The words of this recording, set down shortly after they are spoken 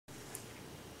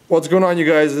What's going on, you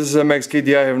guys? This is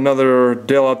MXKD. I have another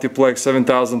Dell Optiplex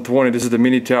 7020. This is the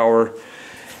mini tower,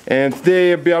 and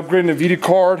today I'll be upgrading the video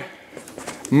card,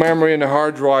 memory, and the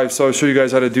hard drive. So I'll show you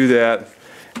guys how to do that.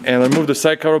 And remove the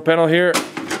side cover panel here.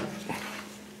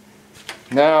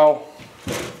 Now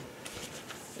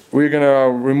we're gonna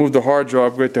remove the hard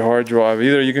drive, upgrade the hard drive.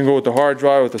 Either you can go with the hard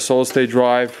drive, with the solid state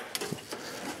drive.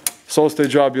 Solid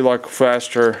state drive be like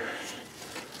faster,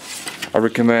 I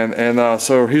recommend. And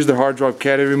so here's the hard drive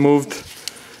caddy removed,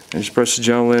 and just press it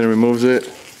gently and it removes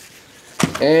it.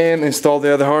 And install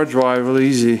the other hard drive really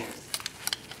easy.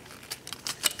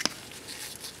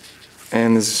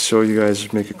 And let's show you guys,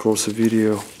 just make a closer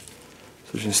video.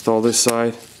 So just install this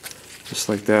side, just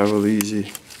like that, really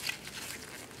easy.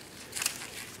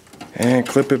 And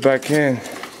clip it back in.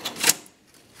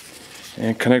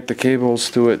 And connect the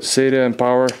cables to it, SATA and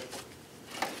power.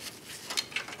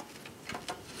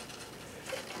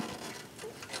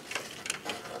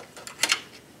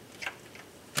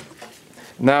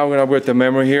 Now we're gonna upgrade the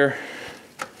memory here.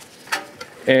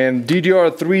 And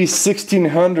DDR3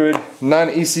 1600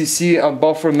 non-ECC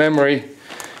unbuffered memory.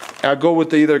 I go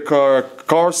with either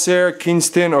CORSAIR,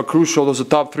 Kingston, or Crucial. Those are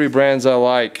the top 3 brands I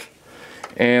like.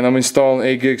 And I'm installing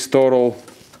 8 gigs total.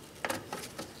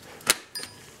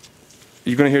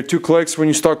 You're gonna hear 2 clicks when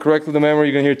you start correctly the memory.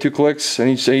 You're gonna hear 2 clicks in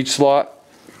each slot.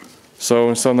 So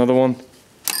install another one.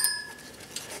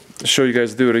 I'll show you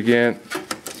guys do it again.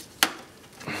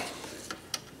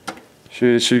 So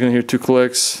you're gonna hear 2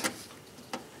 clicks.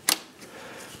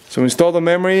 So install the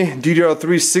memory,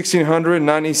 DDR3 1600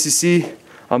 non-ECC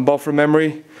unbuffered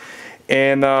memory,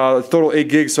 and total 8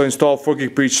 gigs. So install 4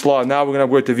 gig per each slot. Now we're gonna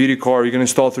upgrade the video card. You're gonna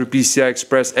install through PCI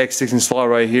Express X16 slot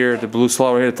right here, the blue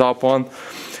slot right here, the top one.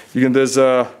 You can there's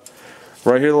right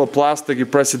here, a little plastic. You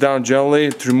press it down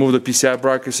gently to remove the PCI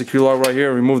bracket. Secure lock right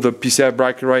here. Remove the PCI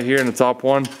bracket right here in the top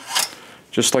one,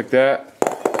 just like that.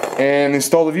 And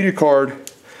install the video card.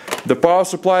 The power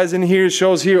supply is in here. It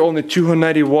shows here only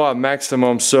 290 watt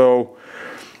maximum. So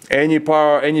any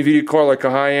power, any video card like a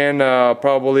high-end,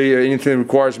 probably anything that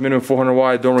requires minimum 400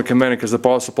 watt, I don't recommend it because the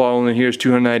power supply only here is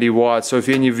 290 watts. So if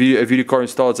any video card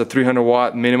installed, it's a 300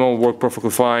 watt minimum, will work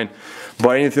perfectly fine.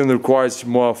 But anything that requires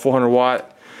more 400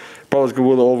 watt, probably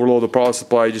will overload the power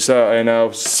supply. Just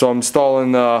so I'm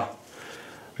installing the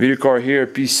video card here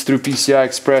through PCI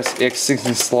Express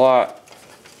X16 slot.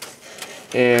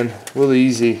 And really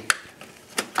easy,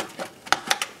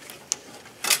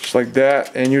 just like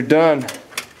that, and you're done.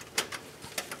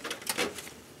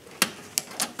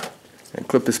 And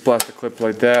clip this plastic clip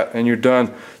like that, and you're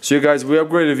done. So you guys, we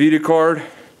upgraded the video card,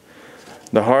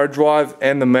 the hard drive,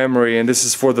 and the memory, and this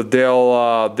is for the Dell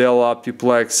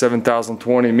Optiplex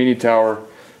 7020 mini tower.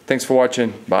 Thanks for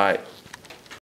watching. Bye.